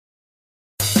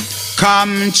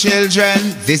Come, children,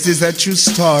 this is a true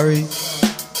story.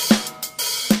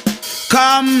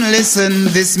 Come, listen,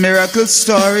 this miracle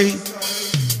story.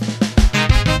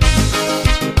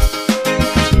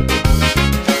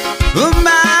 Oh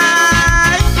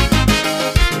my,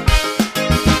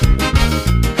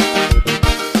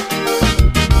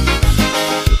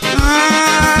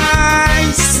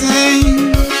 I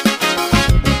sing.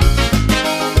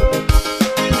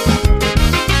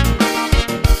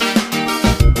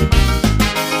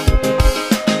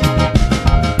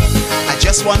 I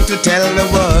just want to tell the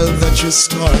world the true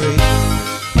story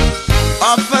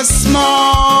of a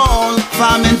small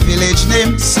farming village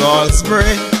named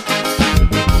Salisbury.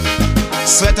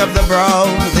 Sweat of the brow,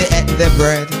 they ate their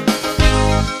bread.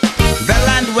 The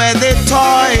land where they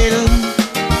toil,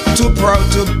 too proud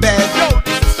to beg.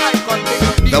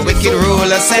 The wicked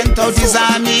ruler sent out his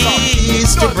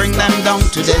armies to bring them down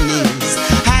to their knees.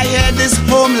 I heard this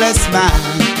homeless man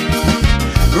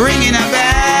ringing a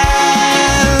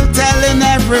bell, telling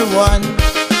everyone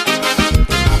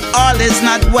all is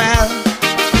not well.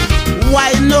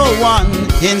 Why no one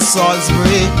in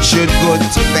Salisbury should go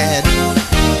to bed?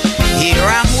 Here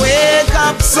I wake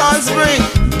up, Salisbury,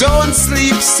 don't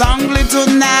sleep soundly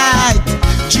tonight.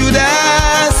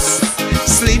 Judas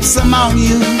sleeps among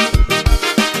you.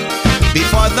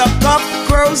 Before the cock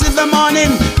crows in the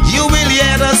morning, you will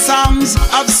hear the sounds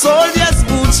of soldiers'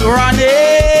 boots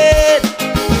running,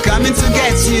 coming to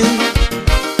get you.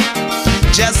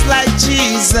 Just like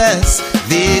Jesus,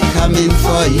 they're coming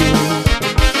for you.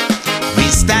 We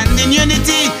stand in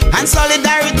unity and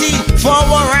solidarity for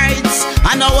our rights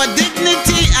and our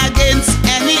dignity against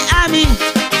any army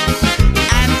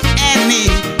and any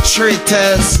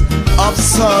traitors of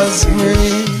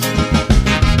Salisbury.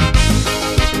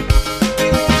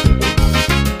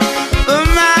 Oh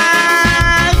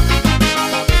my,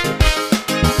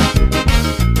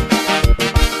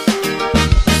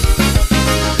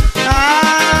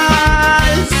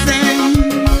 I sing.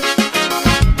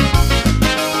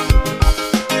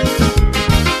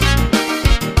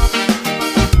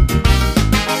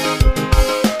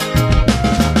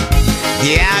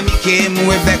 The army came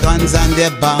with their guns and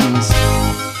their bombs.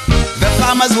 The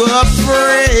farmers were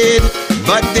afraid,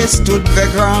 but they stood their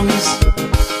grounds.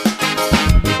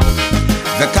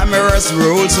 The cameras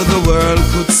rolled so the world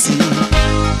could see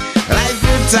life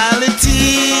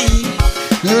brutality,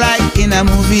 like in a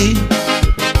movie.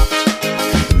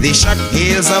 They shot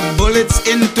hails of bullets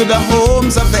into the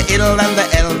homes of the ill and the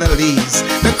elderlies.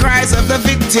 The cries of the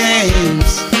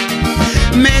victims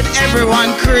made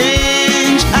everyone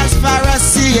cringe as far as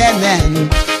CNN,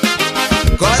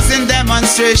 causing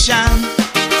demonstration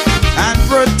and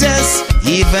protests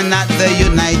even at the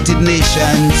United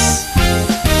Nations.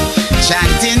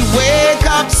 Chanting, wake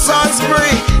up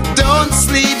Salisbury, don't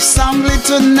sleep soundly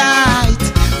tonight.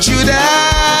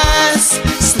 Judas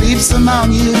sleeps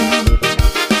among you.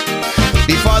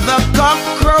 Before the cock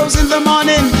crows in the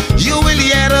morning, you will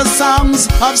hear the songs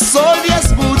of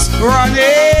soldiers' boots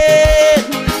running,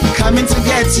 coming to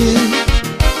get you.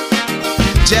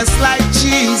 Just like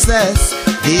Jesus,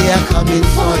 they are coming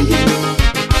for you.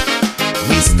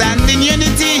 We stand in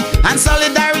unity and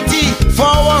solidarity for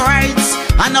our rights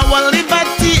and our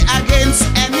liberty against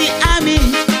any army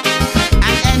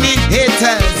and any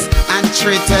haters and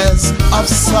traitors of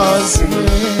Salisbury.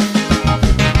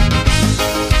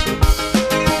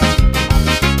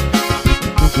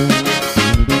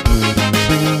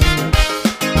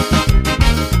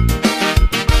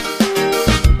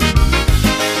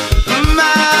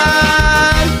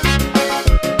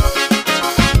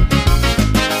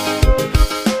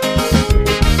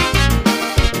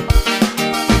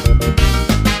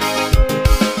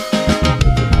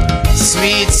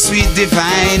 Sweet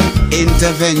divine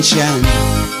intervention.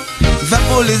 The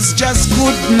bullets just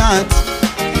could not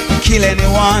kill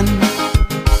anyone,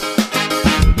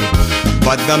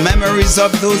 but the memories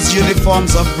of those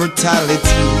uniforms of brutality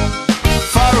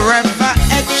forever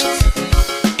etched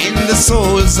in the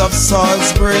souls of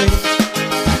Salisbury.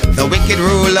 The wicked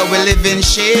ruler will live in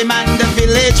shame and the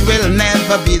village will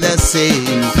never be the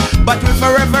same, but will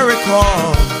forever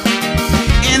recall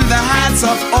in the hearts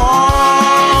of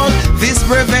all this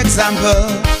brave example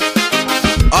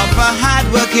of a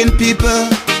hard-working people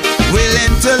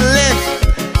willing to live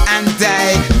and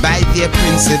die by their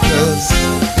principles.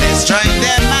 Let's join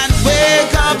them and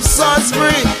wake up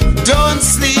Salisbury, don't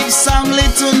sleep soundly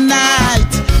tonight.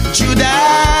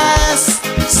 Judas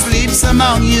sleeps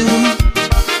among you.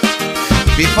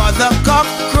 Before the cock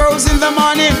crows in the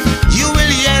morning, you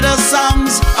will hear the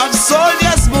sounds of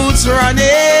soldiers' boots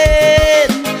running,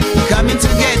 coming to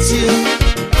get you.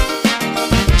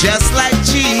 Just like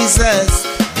Jesus,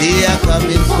 they they are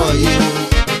coming for you.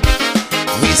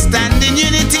 We stand in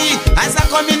unity as a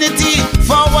community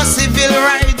for our civil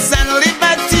rights and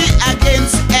liberty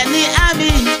against any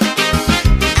army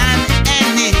and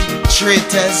any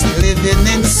traitors living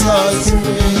in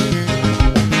Salisbury.